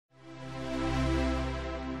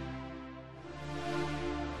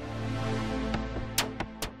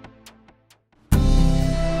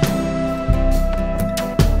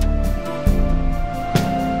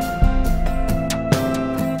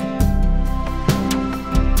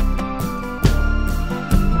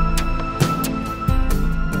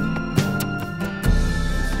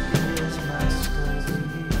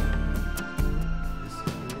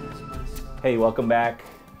Hey, welcome back.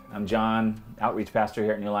 I'm John, outreach pastor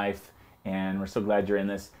here at New Life, and we're so glad you're in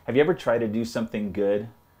this. Have you ever tried to do something good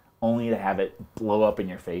only to have it blow up in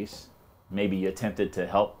your face? Maybe you attempted to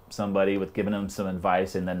help somebody with giving them some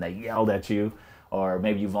advice and then they yelled at you, or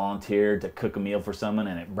maybe you volunteered to cook a meal for someone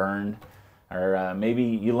and it burned, or maybe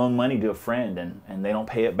you loan money to a friend and they don't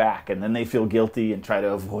pay it back and then they feel guilty and try to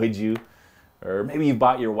avoid you. Or maybe you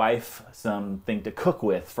bought your wife something to cook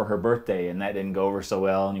with for her birthday and that didn't go over so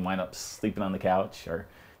well and you wind up sleeping on the couch. Or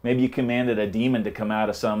maybe you commanded a demon to come out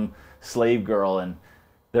of some slave girl and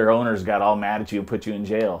their owners got all mad at you and put you in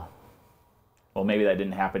jail. Well, maybe that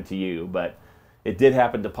didn't happen to you, but it did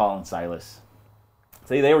happen to Paul and Silas.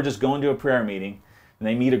 Say they were just going to a prayer meeting and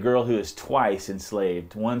they meet a girl who is twice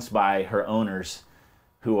enslaved, once by her owners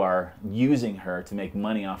who are using her to make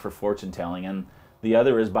money off her fortune telling, and the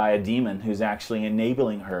other is by a demon who's actually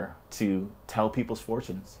enabling her to tell people's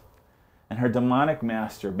fortunes. And her demonic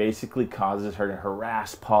master basically causes her to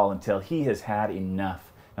harass Paul until he has had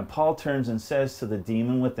enough. And Paul turns and says to the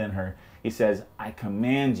demon within her, he says, "I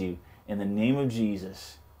command you in the name of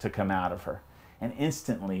Jesus to come out of her." And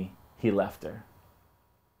instantly he left her.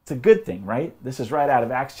 It's a good thing, right? This is right out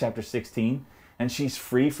of Acts chapter 16. And she's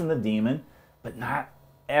free from the demon, but not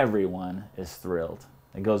everyone is thrilled.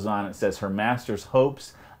 It goes on, it says, her master's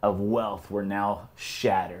hopes of wealth were now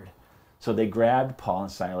shattered. So they grabbed Paul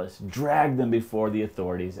and Silas, dragged them before the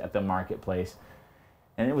authorities at the marketplace,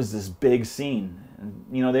 and it was this big scene. And,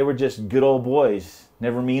 you know, they were just good old boys,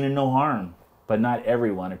 never meaning no harm, but not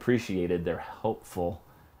everyone appreciated their hopeful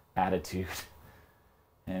attitude.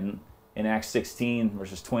 And in Acts 16,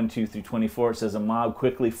 verses 22 through 24, it says, a mob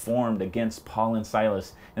quickly formed against Paul and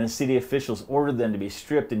Silas, and the city officials ordered them to be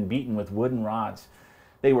stripped and beaten with wooden rods.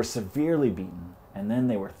 They were severely beaten, and then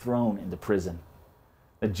they were thrown into prison.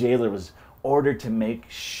 The jailer was ordered to make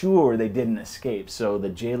sure they didn't escape, so the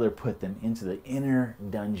jailer put them into the inner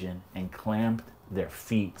dungeon and clamped their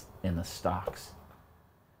feet in the stocks.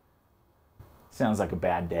 Sounds like a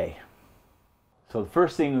bad day. So the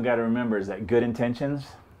first thing we've got to remember is that good intentions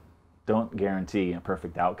don't guarantee a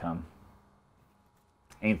perfect outcome.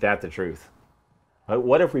 Ain't that the truth? But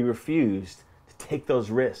what if we refused to take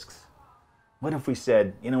those risks? What if we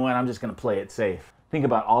said, you know what, I'm just going to play it safe? Think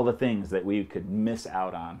about all the things that we could miss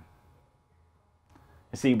out on.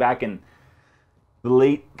 You see, back in the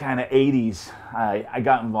late kind of 80s, I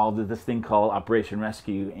got involved with this thing called Operation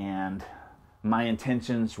Rescue, and my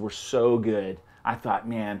intentions were so good. I thought,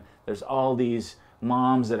 man, there's all these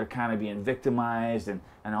moms that are kind of being victimized and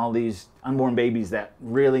all these unborn babies that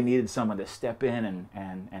really needed someone to step in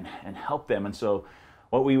and help them. And so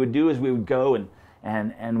what we would do is we would go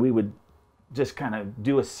and we would just kind of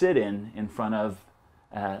do a sit-in in front of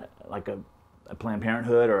like a Planned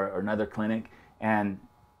Parenthood or another clinic, and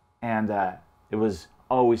it was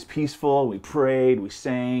always peaceful. We prayed, we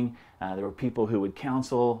sang. There were people who would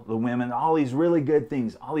counsel the women, all these really good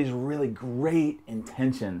things, all these really great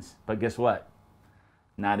intentions. But guess what?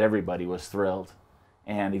 Not everybody was thrilled.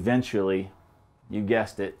 And eventually, you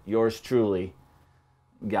guessed it, yours truly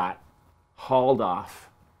got hauled off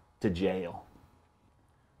to jail.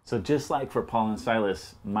 So just like for Paul and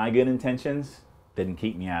Silas, my good intentions didn't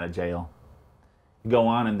keep me out of jail. Go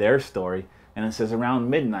on in their story, and it says around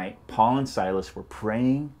midnight, Paul and Silas were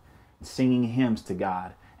praying and singing hymns to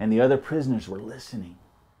God, and the other prisoners were listening.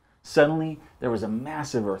 Suddenly, there was a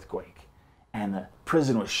massive earthquake, and the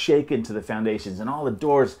prison was shaken to the foundations, and all the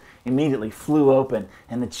doors immediately flew open,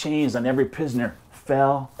 and the chains on every prisoner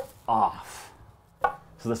fell off.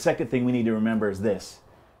 So the second thing we need to remember is this.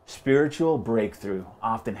 Spiritual breakthrough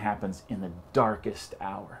often happens in the darkest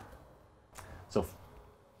hour. So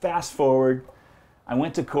fast forward, I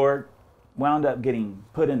went to court, wound up getting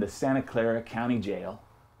put into Santa Clara County Jail,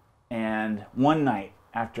 and one night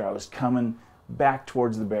after I was coming back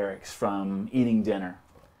towards the barracks from eating dinner,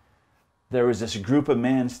 there was this group of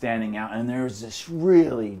men standing out, and there was this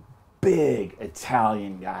really big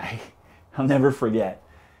Italian guy. I'll never forget.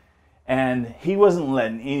 And he wasn't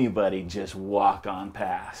letting anybody just walk on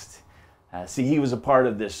past. See, he was a part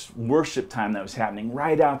of this worship time that was happening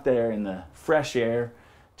right out there in the fresh air.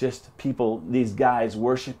 Just people, these guys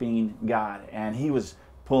worshiping God. And he was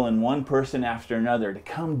pulling one person after another to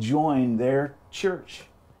come join their church.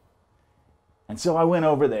 And so I went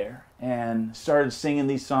over there and started singing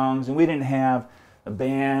these songs. And we didn't have a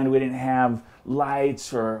band. We didn't have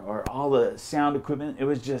lights or all the sound equipment. It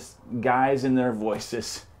was just guys and their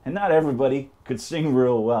voices. And not everybody could sing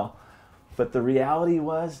real well. But the reality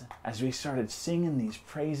was, as we started singing these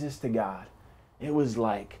praises to God, it was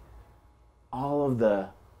like all of the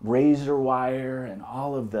razor wire and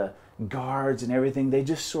all of the guards and everything, they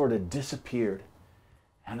just sort of disappeared.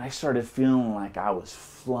 And I started feeling like I was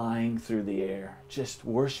flying through the air, just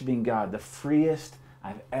worshiping God, the freest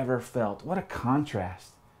I've ever felt. What a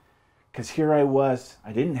contrast. Because here I was,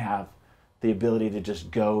 I didn't have the ability to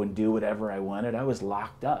just go and do whatever I wanted. I was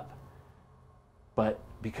locked up. But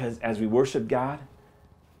because as we worshiped God,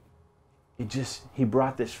 He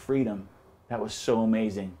brought this freedom that was so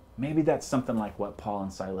amazing. Maybe that's something like what Paul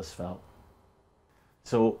and Silas felt.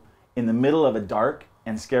 So in the middle of a dark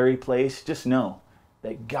and scary place, just know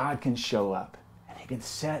that God can show up and He can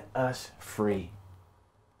set us free.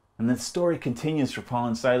 And the story continues for Paul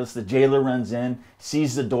and Silas. The jailer runs in,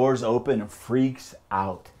 sees the doors open, and freaks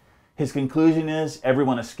out. His conclusion is,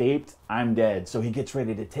 everyone escaped, I'm dead. So he gets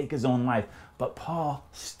ready to take his own life. But Paul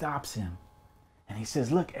stops him. And he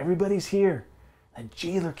says, look, everybody's here. The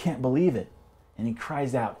jailer can't believe it. And he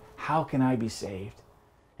cries out, how can I be saved?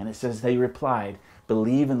 And it says they replied,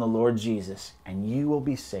 believe in the Lord Jesus, and you will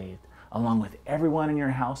be saved, along with everyone in your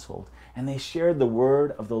household. And they shared the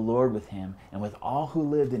word of the Lord with him and with all who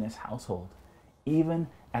lived in his household. Even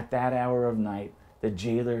at that hour of night, the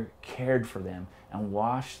jailer cared for them and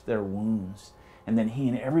washed their wounds. And then he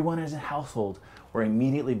and everyone in his household were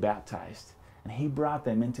immediately baptized. And he brought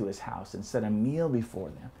them into his house and set a meal before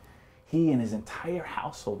them. He and his entire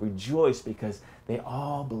household rejoiced because they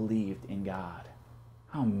all believed in God.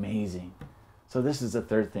 How amazing. So this is the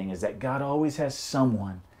third thing, is that God always has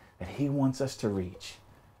someone that He wants us to reach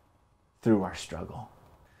through our struggle.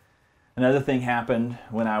 Another thing happened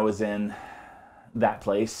when I was in that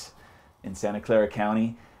place in Santa Clara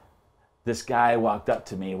County. This guy walked up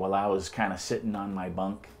to me while I was kind of sitting on my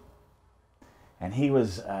bunk. And he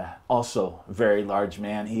was also a very large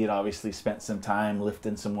man. He had obviously spent some time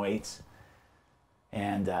lifting some weights.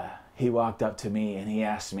 And he walked up to me and he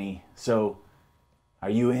asked me, so are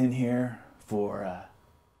you in here for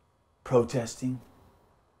protesting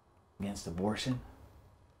against abortion?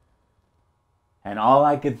 And all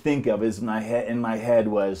I could think of in my head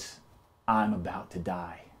was, I'm about to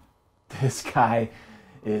die. This guy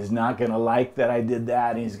is not going to like that I did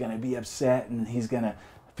that. He's going to be upset and he's going to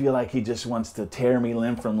feel like he just wants to tear me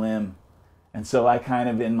limb from limb. And so I kind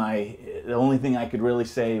of the only thing I could really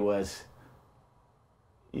say was,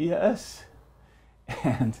 yes.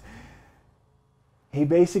 And he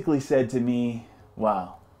basically said to me,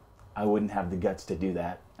 wow, I wouldn't have the guts to do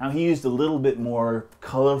that. Now, he used a little bit more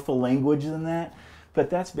colorful language than that, but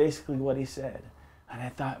that's basically what he said. And I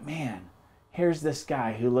thought, man, here's this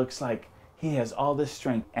guy who looks like he has all this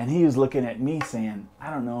strength, and he was looking at me saying, I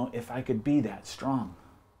don't know if I could be that strong.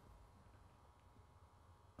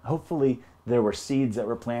 Hopefully, there were seeds that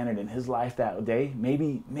were planted in his life that day.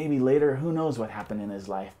 Maybe later, who knows what happened in his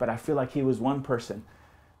life, but I feel like he was one person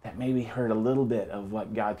that maybe heard a little bit of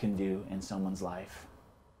what God can do in someone's life.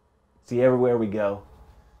 See, everywhere we go,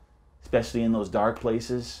 especially in those dark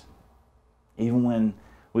places, even when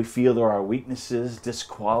we feel that our weaknesses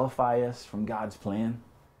disqualify us from God's plan,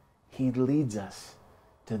 He leads us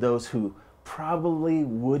to those who probably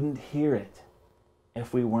wouldn't hear it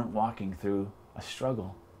if we weren't walking through a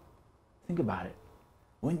struggle. Think about it.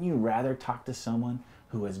 Wouldn't you rather talk to someone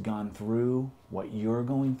who has gone through what you're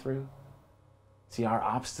going through? See, our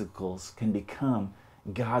obstacles can become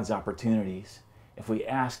God's opportunities if we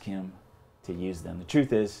ask Him to use them. The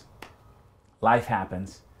truth is, life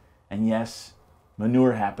happens, and yes,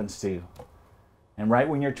 manure happens too. And right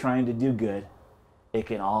when you're trying to do good, it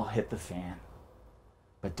can all hit the fan.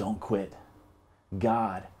 But don't quit.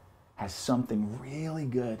 God has something really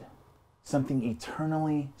good, something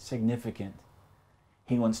eternally significant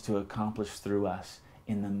He wants to accomplish through us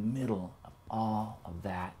in the middle of all of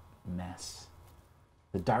that mess.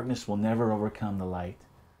 The darkness will never overcome the light.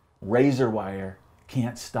 Razor wire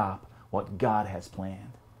can't stop what God has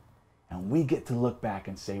planned. And we get to look back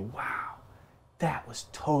and say, wow, that was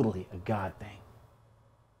totally a God thing.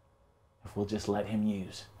 If we'll just let Him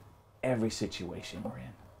use every situation we're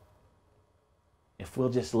in. If we'll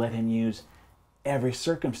just let Him use every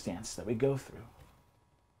circumstance that we go through.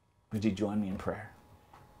 Would you join me in prayer?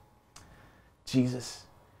 Jesus,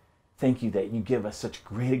 thank you that you give us such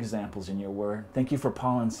great examples in your word. Thank you for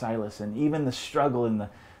Paul and Silas and even the struggle and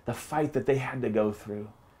the fight that they had to go through.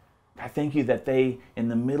 I thank you that they, in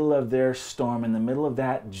the middle of their storm, in the middle of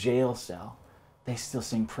that jail cell, they still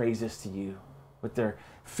sing praises to you with their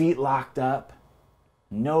feet locked up,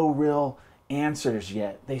 no real answers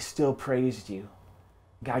yet. They still praised you.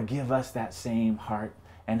 God, give us that same heart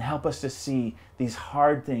and help us to see these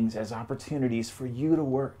hard things as opportunities for you to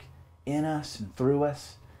work in us and through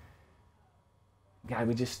us. God,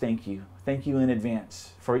 we just thank you. Thank you in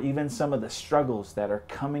advance for even some of the struggles that are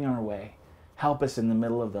coming our way. Help us in the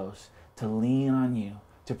middle of those to lean on you,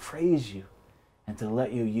 to praise you, and to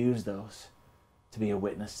let you use those to be a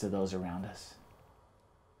witness to those around us.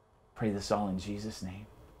 Pray this all in Jesus' name.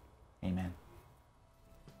 Amen.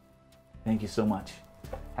 Thank you so much.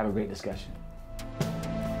 Have a great discussion.